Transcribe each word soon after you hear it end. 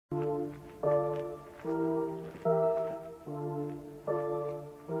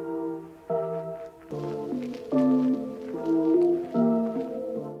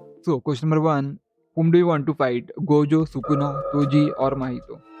So, question number 1. Whom do you want to fight? Gojo, Sukuna, Toji or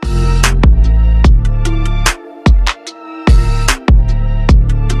Mahito?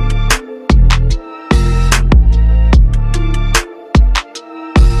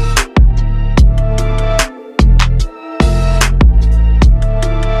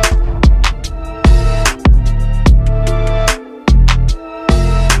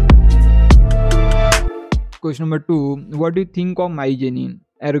 Question number 2. What do you think of my ZENIN?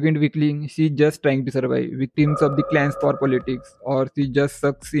 Arrogant weakling, she's just trying to survive, victims of the clan's power politics, or she just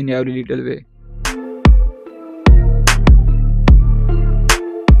sucks in every little way?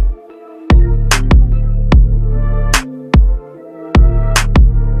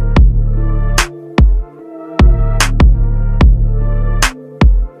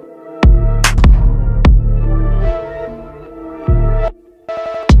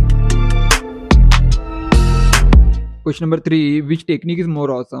 Question number 3. Which technique is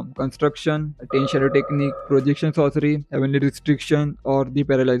more awesome? Construction, Ten Shadow technique, projection sorcery, heavenly restriction, or the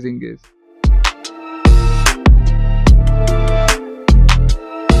paralyzing gaze?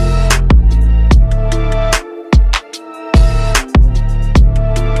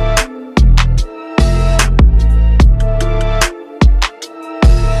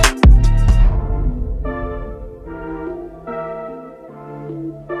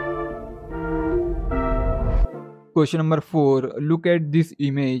 Question number 4. Look at this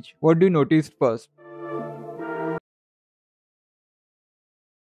image. What do you notice first?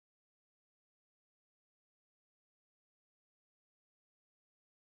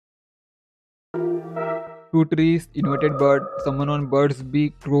 Two trees, inverted bird, someone on bird's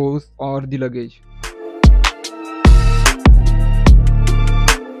beak, crows, or the luggage?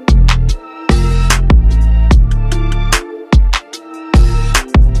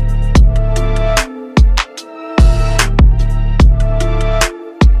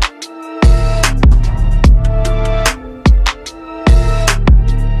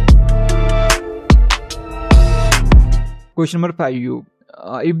 Question number 5.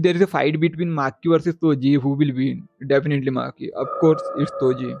 If there is a fight between Maki versus Toji, who will win? Definitely Maki. Of course, it's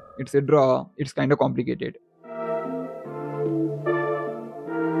Toji. It's a draw. It's kind of complicated.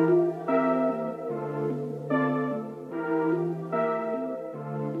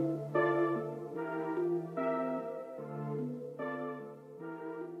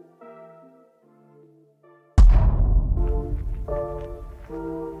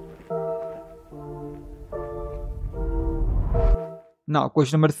 Now,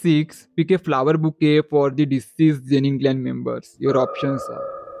 question number 6. Pick a flower bouquet for the deceased ZENIN clan members. Your options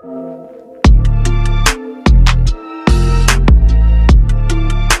are: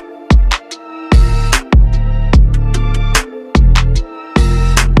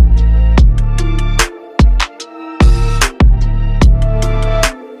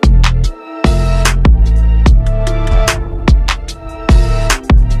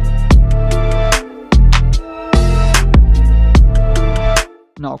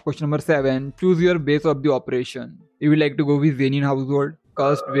 Now, question number 7. Choose your base of the operation. You will like to go with ZENIN household,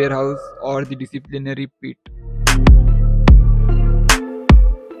 cursed warehouse, or the disciplinary pit?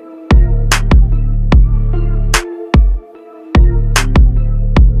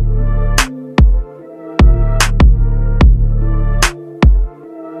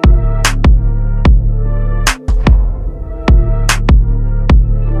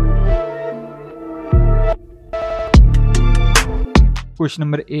 Question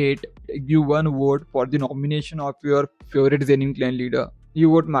number 8. Give one vote for the nomination of your favorite ZENIN clan leader. You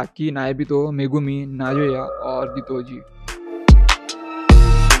vote Maki, Naobito, Megumi, Naoya, or the Toji?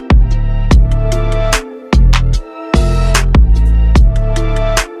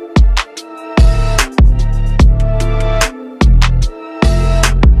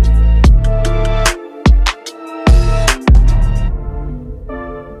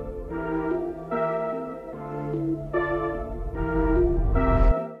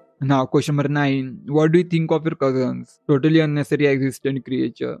 Now, question number 9. What do you think of your cousins? Totally unnecessary existent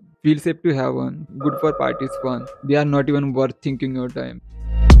creature. Feel safe to have one. Good for parties fun. They are not even worth thinking your time.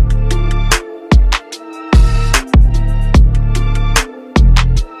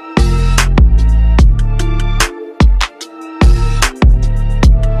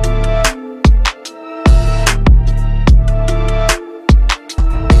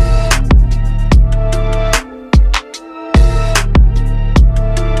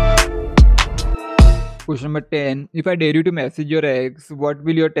 Question number 10. If I dare you to message your ex, what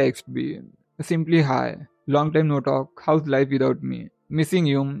will your text be? Simply hi. Long time no talk. How's life without me? Missing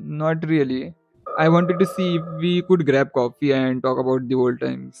you? Not really. I wanted to see if we could grab coffee and talk about the old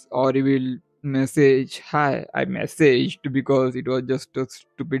times. Or you will Message, hi, I messaged because it was just a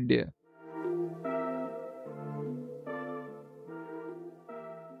stupid day.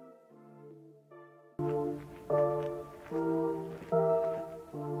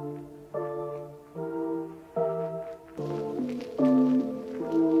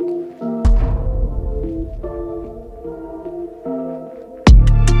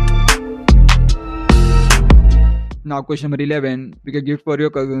 Now, question number 11, pick a gift for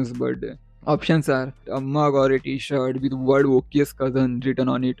your cousin's birthday. Options are a mug or a t shirt with word OKS cousin written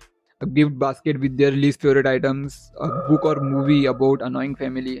on it, a gift basket with their least favorite items, a book or movie about annoying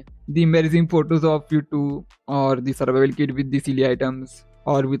family, the embarrassing photos of you two, or the survival kit with the silly items,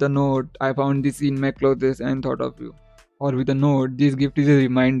 or with a note, I found this in my clothes and thought of you, or with a note, this gift is a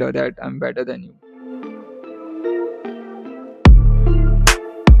reminder that I'm better than you.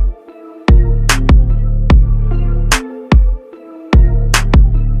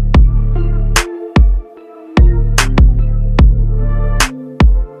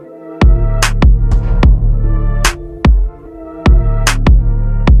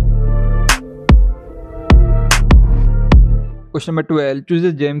 Question number 12. Choose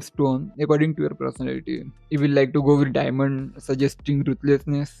a gemstone according to your personality. If you like to go with diamond, suggesting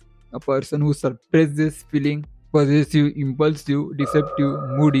ruthlessness, a person who suppresses feeling, possessive, impulsive, deceptive,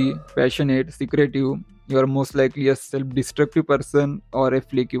 moody, passionate, secretive, you are most likely a self-destructive person or a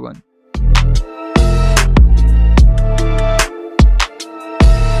flaky one.